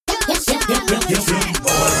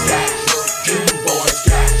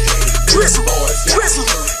Drizzo,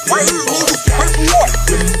 right here, nigga. Right for what?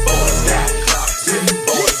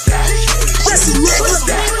 Pussy, nigga.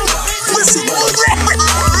 Pussy, nigga.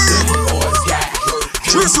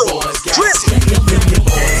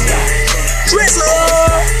 Drizzo,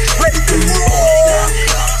 ready for war.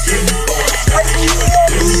 Ready for war,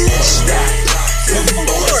 bitch.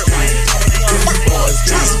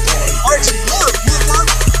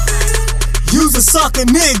 You's a sucker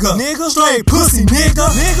nigga, straight pussy nigga,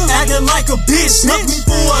 acting like a bitch, snuck me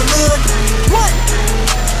for a look. What?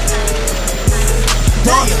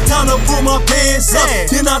 Time to pull my pants up,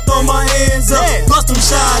 then I throw my hands up. Bust them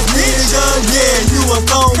shots, nigga, yeah, you a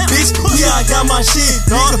thong bitch. Yeah, I got my shit,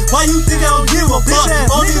 dog. Why you think I don't give a fuck?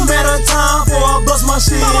 Only matter of time before I bust my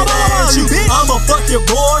shit at you. I'ma fuck your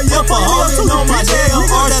boy up for holding on my damn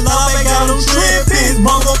heart. That love ain't got him trippin',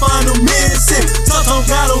 mom gon' find him missing. Tough don't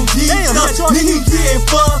got him geeked up, nigga getting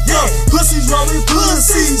fucked up. Pussy's rolling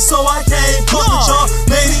pussy, so I can't fuck with y'all.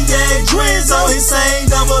 Maniac Drizzo,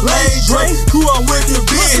 insane double A Dre. Who I'm with the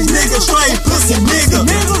bitch, nigga, straight pussy nigga.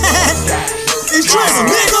 It's Drizzo,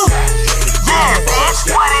 nigga. Yeah,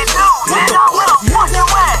 bitch, what it do, nigga? Where the fuck you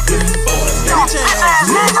at? Bitch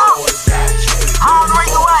ass nigga. How's the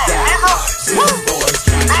ring away, nigga?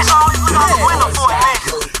 Bitch always look out the window for a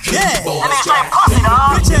nigga. Yeah. That nigga straight pussy,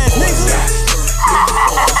 dog. Bitch ass nigga.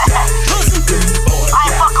 I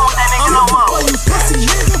ain't fucking with that nigga no more. Pussy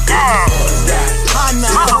nigga. Yeah.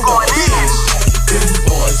 Drizzo going in.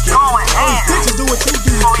 Going in. Bitches do what you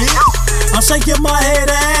do, What we bitch. do? I'm shaking my head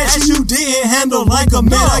at you. You didn't handle like a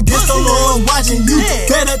man. I guess the Lord watching you.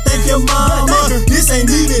 Better thank your mama. This ain't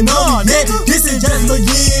even on me. This is just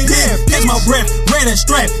beginning. Catch my breath, ran a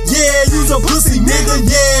strap. Yeah, you's a pussy nigga.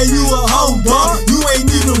 Yeah, you a hoe dog. You ain't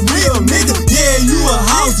even real nigga. Yeah, you a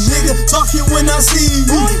house nigga. Talking when I see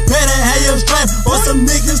you. Better have your strap or some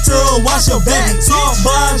niggas to watch your back. Soft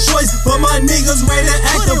by choice, but my niggas ready to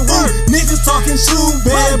act the fool. Niggas talking shoe,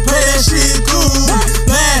 better play that shit cool.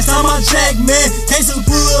 Last time I checked, man, cases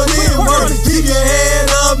pulled in work. Keep your head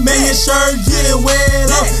up, man, your shirt getting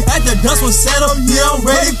wet up. After dust was settled, yeah, I'm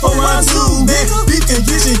ready for round two, man. Beef can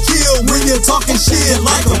get you killed when you're talking shit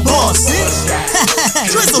like a boss.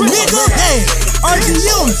 Drizzo, nigga, hey,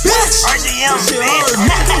 RGM, bitch. RGM, Shit, bitch.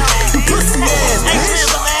 nigga, you pussy ass, Hey, bitch.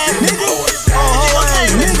 Drizzo, man. Nigga, oh,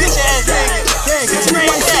 hey, nigga. Bitch ass nigga. Yeah, get your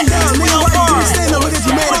white sit down, nigga. Why you stand up with this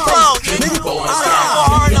man face? Nigga,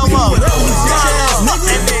 hard no more. bitch ass,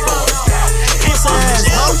 nigga. Pussy ass,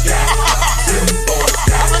 hoe.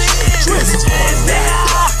 Drizzo.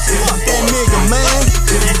 Fuck that nigga,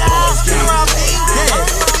 man.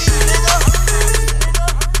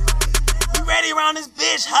 We ready around this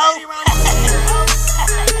bitch, ho.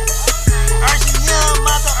 RGM,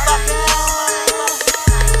 motherfucker.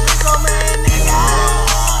 Drizzo Man, nigga.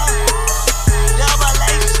 Double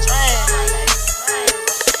A strand.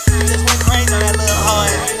 Just went crazy on that little hoe.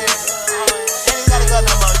 Ain't even gotta go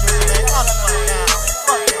no more, Drizzo Man. Calm the fuck down.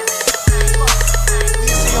 Fuck that nigga. We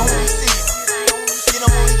see him when we see him. Get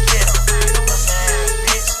him when we get him. Pussy ass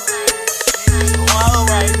bitch. It's cold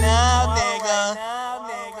right now, nigga.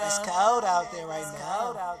 It's cold out there right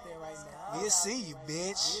now. We'll see you,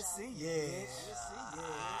 bitch. Yeah.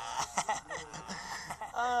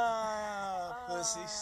 Pussy.